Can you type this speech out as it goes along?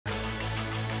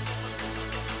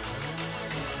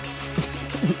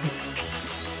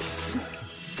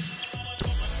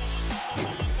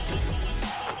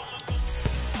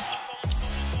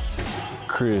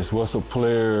Khris, what's a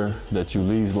player that you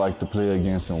least like to play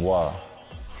against and why?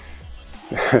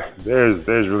 There's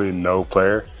really no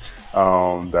player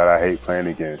that I hate playing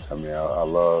against. I mean, I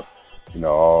love,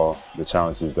 all the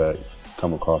challenges that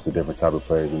come across the different type of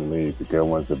players in the league, the good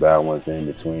ones, the bad ones, the in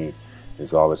between.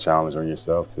 It's all a challenge on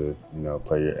yourself to,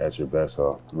 play at your best.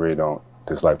 So I really don't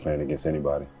dislike playing against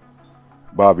anybody.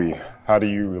 Bobby, how do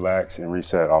you relax and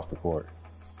reset off the court?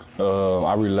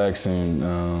 I relax and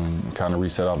kind of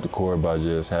reset off the court by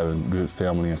just having good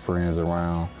family and friends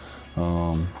around.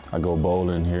 I go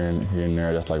bowling here and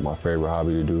there. That's like my favorite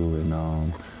hobby to do,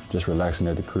 and just relaxing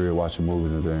at the crib, watching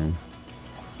movies and things.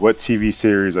 What TV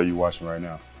series are you watching right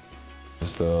now?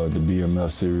 It's the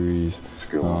BMF series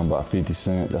by 50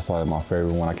 Cent. That's like my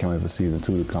favorite one. I can't wait for season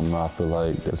 2 to come out. I feel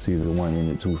like that season 1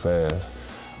 ended too fast.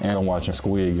 And I'm watching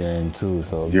Squid Game too,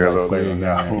 so you're a little late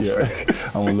now. Yeah,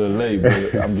 I'm a little late,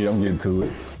 but I'm getting to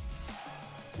it.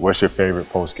 What's your favorite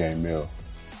post-game meal?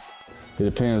 It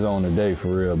depends on the day, for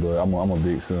real, but I'm a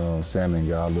big salmon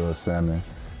guy. I love salmon,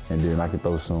 and then I can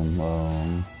throw some,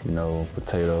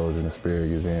 potatoes and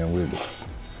asparagus in with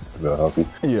it. A little healthy.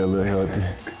 Yeah, a little healthy.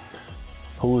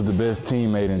 Who was the best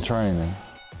teammate in training?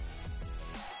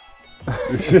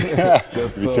 That's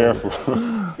Be tough.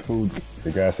 Careful.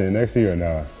 The guy sitting next to you or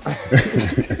not?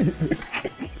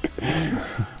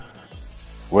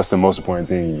 What's the most important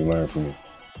thing you learned from me?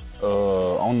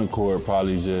 On the court,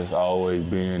 probably just always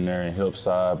being there in help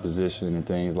side position and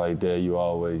things like that. You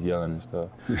always yelling and stuff.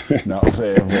 No, I'm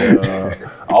saying, but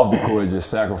off the court,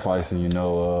 just sacrificing.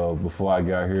 Before I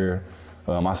got here,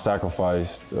 I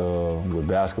sacrificed with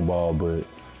basketball, but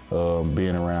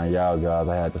being around y'all guys,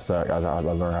 I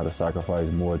learned how to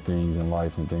sacrifice more things in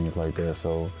life and things like that.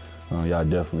 So y'all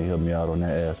definitely helped me out on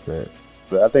that aspect.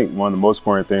 But I think one of the most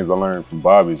important things I learned from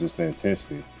Bobby is just the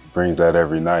intensity. Brings that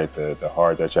every night, the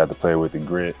heart that you have to play with, the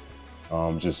grit.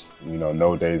 No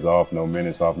days off, no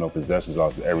minutes off, no possessions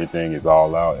off. Everything is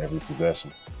all out, every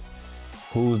possession.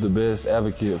 Who's the best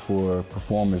advocate for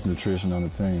performance nutrition on the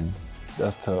team?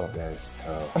 That's tough. That's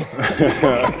tough.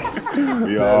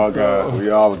 we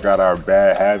all got our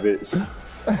bad habits.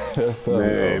 That's tough.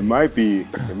 Man, it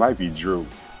might be Drew.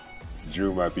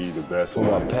 Drew might be the best one.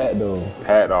 What about Pat though?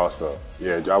 Pat also.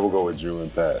 Yeah, I will go with Drew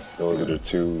and Pat. Those are the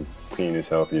two cleanest,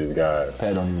 healthiest guys.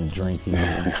 Pat don't even drink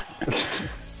either.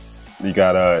 You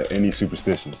got any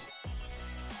superstitions?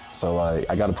 So like,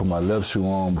 I gotta put my left shoe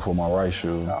on before my right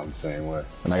shoe. I'm the same way.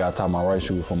 And I gotta tie my right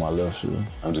shoe before my left shoe.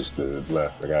 I'm just the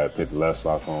left. I gotta put the left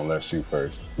sock on, left shoe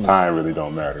first. Time really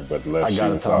don't matter, but the left shoe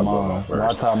and sock on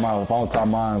first. If I don't tie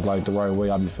mine like the right way,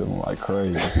 I'll be feeling like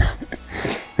crazy.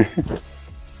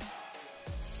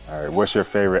 All right, what's your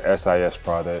favorite SIS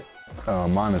product?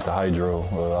 Mine is the hydro.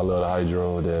 I love the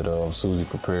hydro that Susie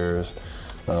prepares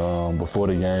before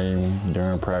the game,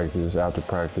 during practice, after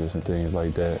practice, and things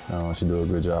like that. She does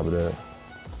a good job of that.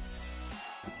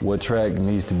 What track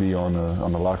needs to be on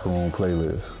the locker room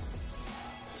playlist?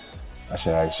 I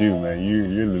should ask you, man.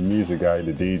 You're the music guy,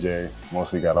 the DJ.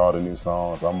 Mostly got all the new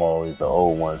songs. I'm always the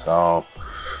old ones.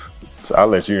 So I'll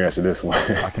let you answer this one.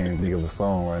 I can't even think of a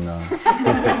song right now.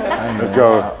 Let's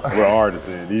go with artists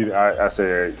then. I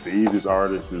say the easiest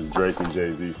artist is Drake and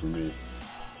Jay-Z for me.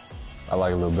 I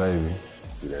like Lil Baby.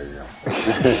 See, there you go.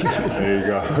 There you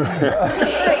go.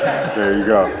 There you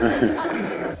go.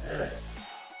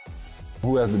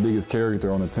 Who has the biggest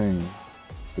character on the team?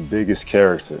 The biggest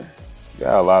character?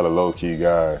 Got a lot of low-key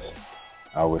guys,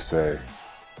 I would say.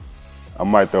 I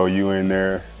might throw you in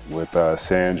there with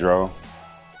Sandro.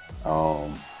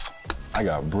 I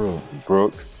got Brooke.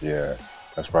 Brooke? Yeah.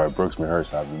 That's probably Brooke's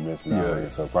rehearsal I've been missing out on,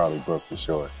 so probably Brooke for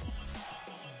sure.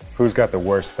 Who's got the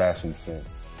worst fashion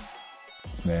sense?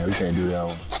 Man, we can't do that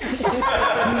one.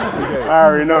 I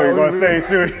already know you're gonna say it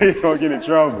too. You're gonna get in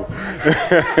trouble.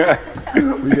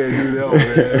 We can't do that one,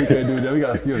 man. We can't do that. We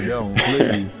gotta skip that one,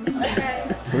 please.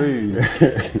 Please.